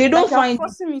they don't Like you're find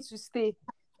forcing me to stay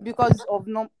because of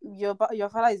your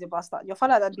father is a bastard. Your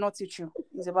father did not teach you.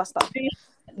 He's a bastard. they,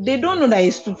 they don't know that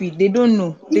it's stupid. They don't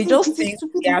know. They just It is think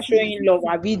they are stupidity. showing love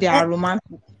or be they Eh, are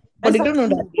romantic. But they don't know exactly.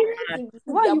 that they're mad. imagine this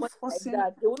Why are their you money like forcing?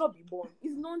 that. They will not be born.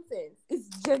 It's nonsense. It's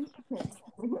genuine.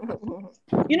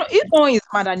 You know, if someone is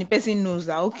mad and the person knows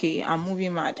that okay, I'm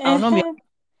moving mad, I'll not be. Uh-huh.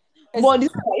 Ex- But this,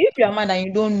 if you are mad and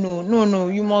you don't know, no,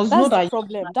 you must know That's the that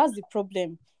problem. That's the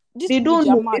problem. These they people, don't they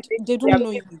are know. They mad. think They they are don't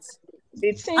know moving. it.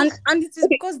 They think And it is okay,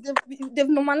 because they've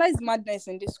normalized madness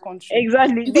in this country.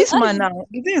 exactly. Because This I man now,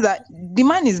 the thing is that the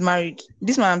man is married.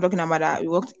 This man I'm talking about that he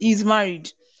worked, he's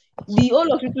married. The whole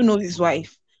hospital knows his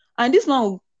wife. And this man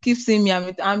will keep saying me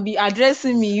and be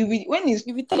addressing me. You be when he's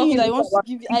if he telling you talking to that he me wants to about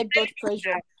give you he's high blood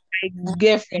pressure, telling me my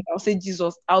girlfriend, I'll say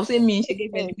Jesus. I'll say me, she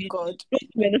gave oh me God.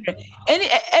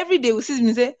 every day we see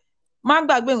me say, Man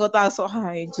back when got us so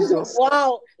high, Jesus.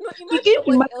 Wow. No, He imagine keeps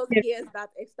somebody else reminding hears that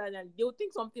externally. They will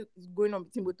think something is going on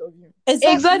between both of you.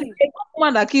 exactly Exactly. a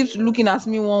woman that keeps looking at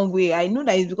me one way. I know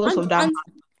that it's because And of that and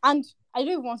man. and I don't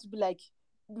even want to be like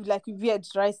weird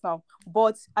right now.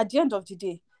 But at the end of the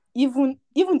day, even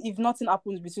if nothing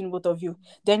happens between both of you,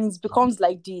 then it becomes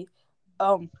like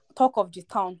talk of the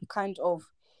town, kind of.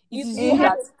 It is You you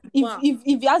that have if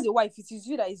he has a wife, it is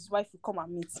you that his wife will come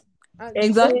and meet. and You say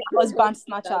Exactly. husband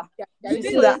snatcher. There You is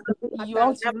Things say that you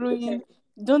want to ruin.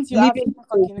 Don't you have living TikTok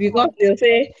proof in because hand? they'll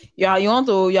say you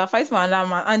are fighting for another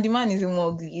man and the man is even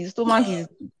ugly. His stomach is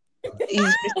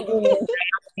receiving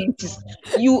giants.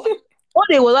 You one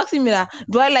day was asking me that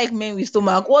do I like men with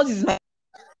stomach? What is my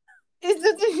It's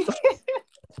the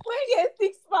when you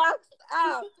 6 packs.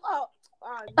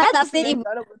 But This I've seen him.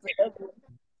 I don't go to heaven.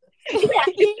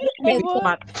 men with Ewo,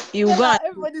 stomach? You go Bella, and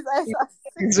everybody's eyes are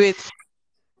lose weight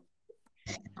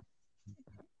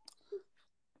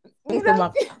with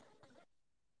stomach.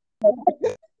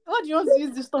 what do you want to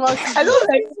use the stomach to I do? don't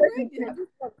like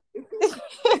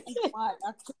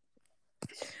Mad.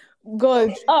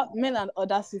 God. Men and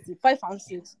audacity. 5 and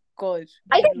 6. God.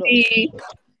 I Good think Lord. the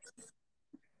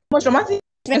most traumatic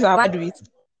experience I've had with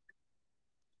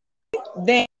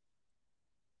then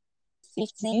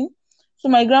 15. so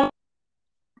my grandma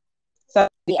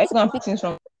Saturday, I still pick things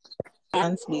from my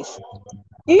aunt's place.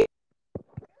 If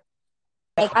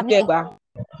Like, I'm yeah, like, ba,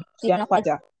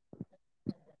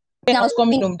 when I was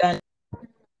coming home then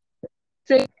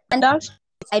straight and that's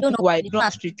I don't know. why they don't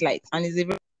have street lights and it's a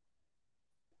very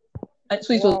and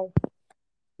so it was Wow.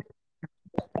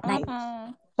 night.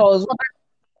 Uh-uh. So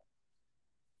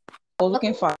I was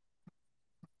looking for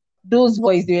those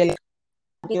boys they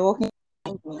were walking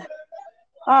behind me.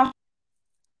 Ah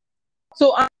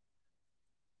so I'm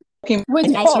walking Wait,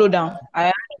 and I stop. slow down.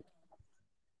 I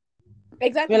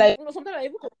Exactly. feel like Sometimes I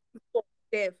even come to stop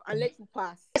deaf and let you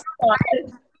pass.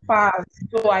 fast.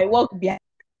 So I walk behind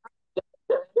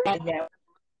them.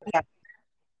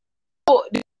 So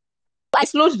I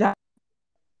slowed down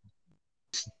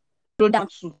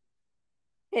too.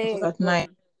 It was Hey, at God. night.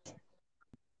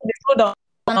 They slowed down.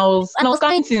 And I was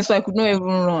carrying things so I could not even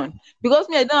run. Because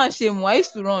me, I don't have shame. I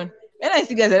used to run. When I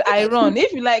see guys, I run.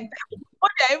 If you like, one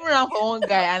day I even ran for one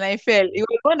guy and I fell. It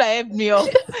was one that helped me up.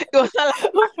 It was not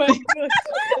Oh my God.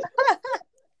 like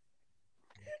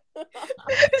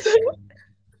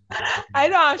I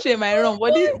don't have shame. I run,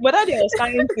 but that day I was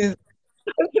carrying things,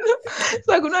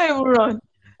 so I could not even run.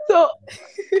 So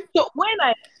when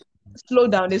I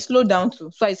slowed down, they slowed down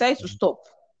too. So I decided to stop,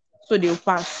 so they'll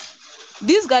pass.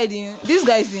 These guys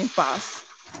didn't pass.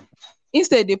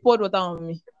 Instead, they poured water on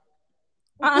me.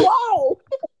 Wow.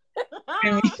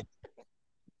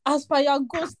 As per your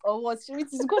ghost or what? It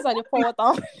is ghost and the pour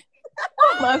water.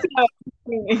 Man,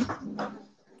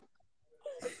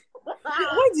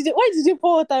 Why did they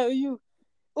pour water on you?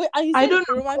 Wait, and you I said don't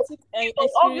know. romantic It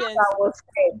was obvious that experience. I was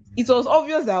scared. It was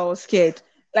obvious that I was scared.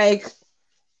 Like,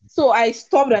 so I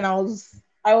stopped and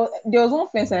there was one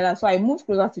fence like that, so I moved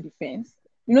closer to the fence.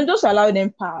 Just to allow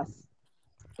them pass.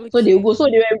 So they Okay. go. So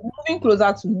they were moving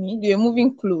closer to me. They were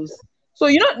moving close. So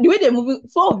the way they're moving,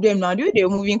 four of them now, the way they were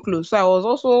moving close. So I was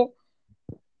also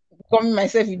coming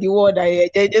myself with the word I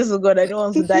just God, I don't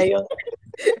want to die young.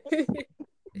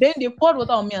 Then they poured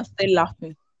water on me and started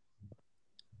laughing.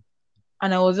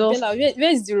 And I was just Bella,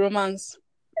 where's the romance?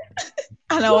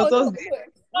 and I was No, just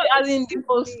no, as in it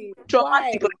was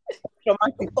why?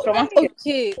 traumatic, traumatic.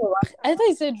 Okay. I thought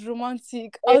you said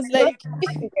romantic. I was like,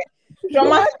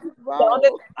 Traumatic. I wanted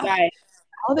Wow. to die.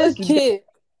 I wanted to die. okay.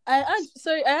 I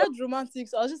had romantic,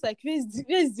 so I was just like, where's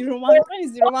the romance? When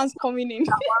is the romance coming in?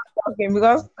 Okay,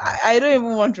 because I don't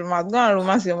even want romance. Go and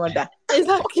romance your mother.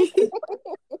 Exactly.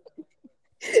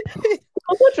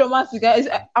 I'm so traumatic.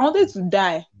 I wanted to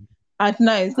die at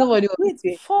night. Nobody was Wait,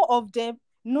 there. 4 of them,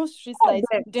 no street All of lights.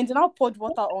 them. Then they now poured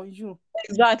water on you.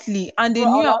 Exactly. And they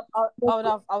Bro, knew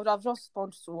I would have just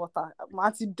turned to water. My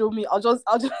auntie do me. I'll just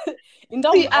in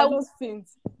that see, moment, I'll just faint.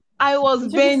 I was If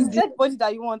it is bending. dead body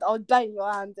that you want, I'll die in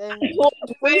your hand. And I was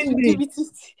the police will bending. give it to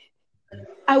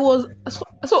I was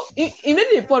so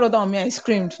immediately they poured water on me. I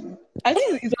screamed. I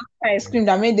think it was I screamed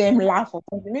that made them laugh or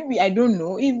something. Maybe I don't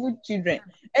know. Evil children.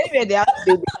 Anyway, they have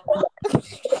to do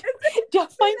They are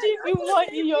finding humor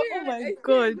in your. Oh my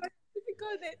God.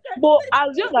 But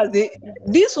as young as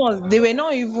these ones, they were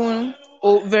not even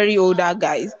very older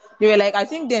guys. They were like, I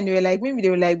think then they were like, maybe they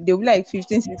were like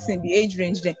 15, 16, the age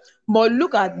range then. But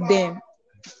look at them.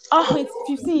 Ah, Wait,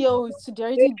 15-year-olds, so they're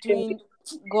already doing.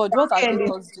 God, what have they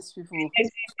taught these people?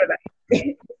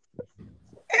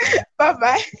 bye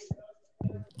bye.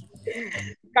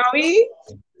 Can we?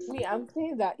 Me, I'm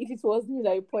saying that if it was me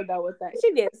that you poured that water,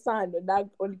 she did sand on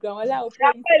the ground. Well, I'll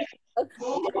pour it.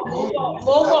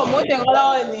 Mo ṣe nǹkan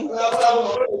lọ́wọ́ ni.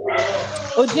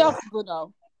 Oh, do you have to go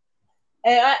now?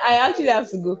 I actually have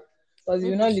to go because you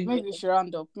Maybe will not leave me. maybe we should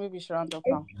round up. Maybe we should round up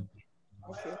now.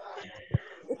 Okay.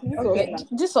 This was Okay.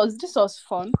 nice. This was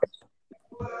fun.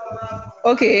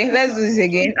 Okay, let's do this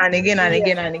again and again and Yeah.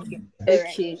 again and again. Alright.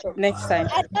 Okay, So, next time.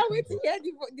 I can't wait to hear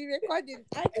the recording.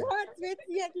 I can't wait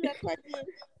to hear the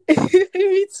recording.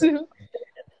 Me too.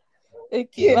 Okay,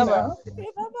 Okay, bye bye. now. Okay,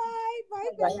 bye-bye. Bye,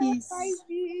 Bye. Bella. Bye, Peace.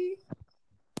 V.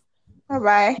 Bye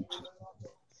bye.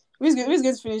 Who's going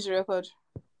to finish the record?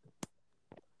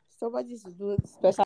 Somebody should do special.